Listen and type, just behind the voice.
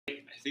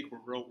think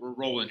we're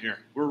rolling here.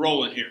 We're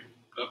rolling here.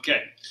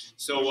 Okay.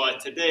 So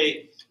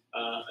today,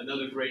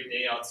 another great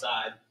day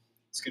outside.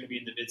 It's going to be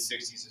in the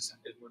mid-60s is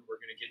when we're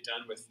going to get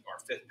done with our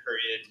fifth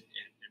period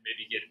and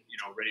maybe get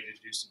ready to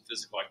do some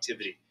physical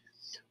activity.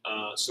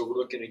 So we're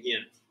looking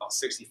again about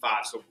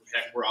 65. So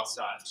heck, we're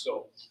outside.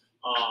 So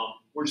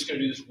we're just going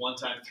to do this one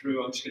time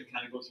through. I'm just going to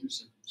kind of go through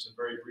some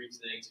very brief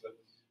things, but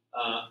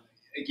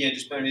again,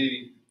 just by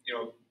maybe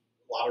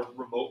a lot of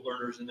remote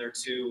learners in there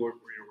too. We're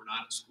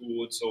not in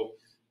school, and so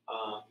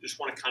just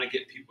want to kind of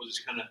get people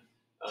just kind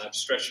of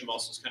stretch the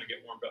muscles, kind of get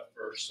warmed up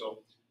first. So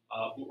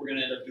what we're going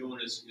to end up doing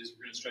is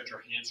we're going to stretch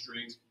our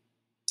hamstrings.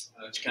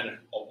 Just kind of,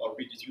 I'll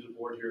read you through the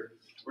board here.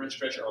 We're going to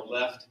stretch our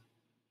left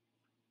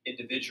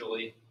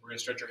individually. We're going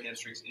to stretch our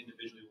hamstrings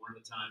individually one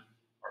at a time.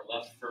 Our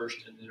left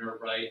first, and then our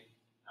right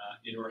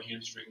into our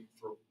hamstring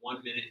for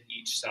 1 minute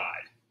each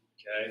side.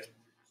 Okay.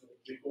 So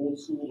the old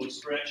school of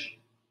stretch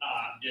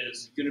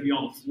is going to be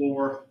on the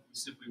floor,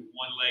 simply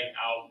one leg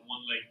out,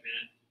 one leg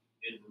bent,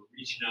 and we're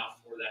reaching out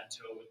for that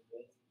toe with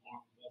both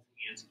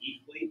hands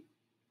equally.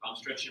 If I'm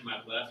stretching my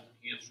left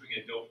hamstring,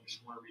 I don't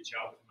just want to reach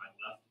out with my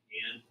left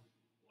hand.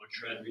 I want to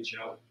try to reach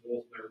out with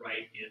both my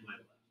right and my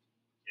left.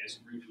 Okay,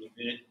 so we're going to do a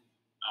minute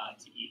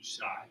to each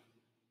side.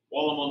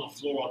 While I'm on the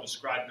floor, I'll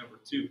describe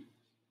number two.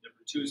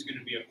 Number two is going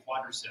to be a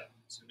quadricep.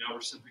 So now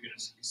we're simply going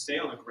to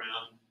stay on the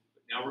ground,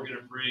 but now we're going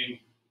to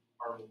bring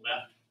our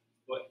left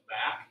foot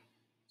back.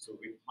 So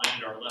we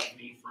planted our left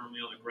knee firmly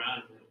on the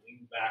ground, and we're going to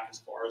lean back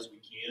as far as we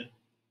can.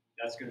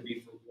 That's going to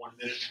be for 1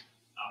 minute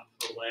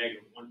per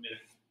leg, or 1 minute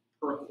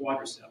per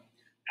quadricep.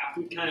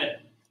 After we kind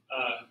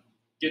of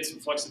get some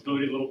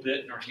flexibility a little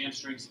bit in our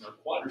hamstrings and our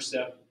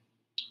quadricep,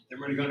 then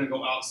we're going to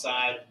go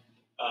outside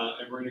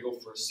and we're going to go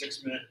for a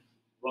 6 minute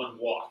run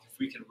walk. If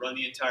we can run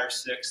the entire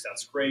 6,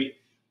 that's great.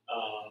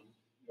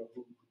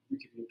 We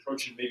could be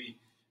approaching maybe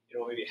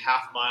maybe a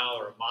half mile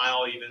or a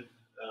mile even.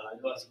 I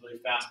know that's a really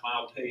fast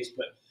mile pace,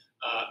 but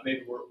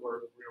maybe we're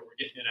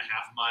getting in a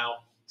half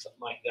mile,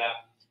 something like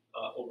that,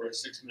 over a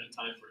 6 minute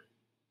time frame.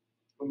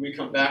 When we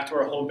come back to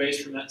our home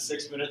base from that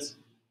 6 minutes,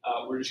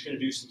 we're just going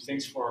to do some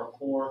things for our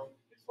core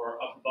and for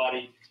our upper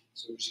body.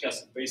 So we just got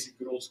some basic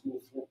good old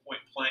school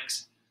 4-point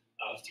planks,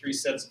 3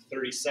 sets of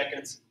 30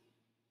 seconds,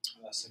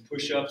 some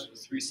push-ups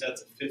with 3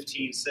 sets of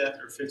 15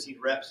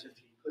 reps,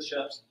 15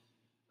 push-ups,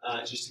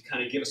 just to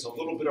kind of give us a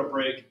little bit of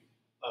break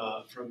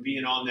from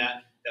being on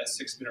that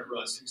 6 minute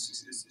run. It's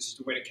just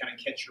a way to kind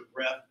of catch your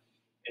breath,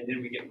 and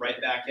then we get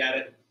right back at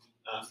it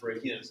for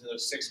again another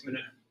 6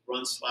 minute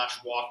run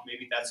 / walk.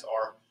 Maybe that's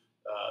our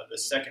the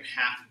second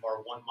half of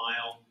our 1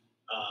 mile,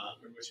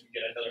 in which we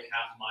get another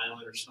half mile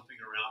in or something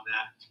around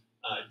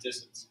that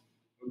distance.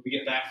 When we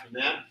get back from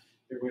that,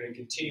 then we're going to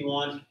continue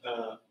on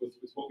with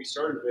what we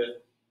started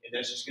with, and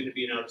that's just going to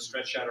be now to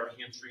stretch out our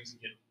hamstrings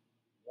again.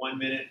 1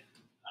 minute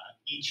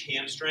each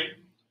hamstring,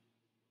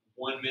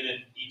 1 minute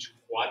each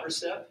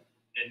quadricep,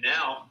 and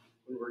now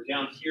when we're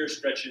down here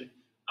stretching,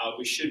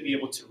 we should be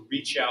able to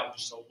reach out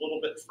just a little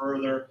bit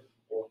further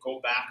or go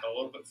back a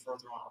little bit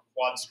further on our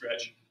quad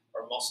stretch.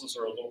 Our muscles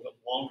are a little bit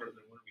longer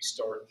than when we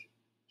started.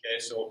 Okay,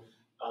 so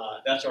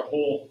that's our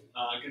whole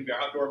going to be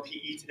our outdoor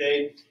PE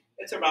today.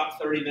 It's about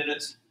 30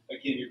 minutes.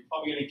 Again, you're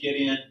probably going to get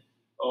in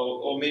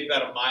maybe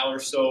about a mile or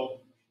so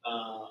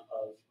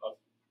of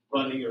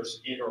running or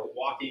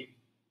walking.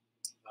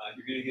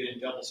 You're going to get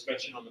in double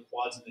stretching on the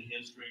quads and the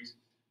hamstrings,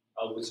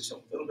 with just a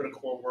little bit of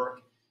core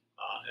work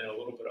and a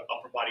little bit of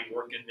upper body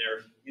work in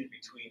there in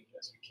between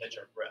as we catch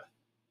our breath.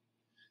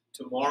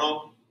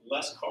 Tomorrow,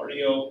 less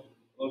cardio,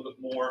 a little bit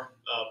more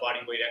body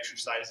weight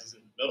exercises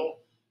in the middle,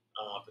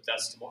 but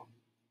that's tomorrow.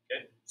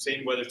 Okay,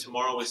 same weather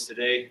tomorrow as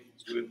today.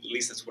 At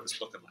least that's what it's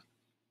looking like.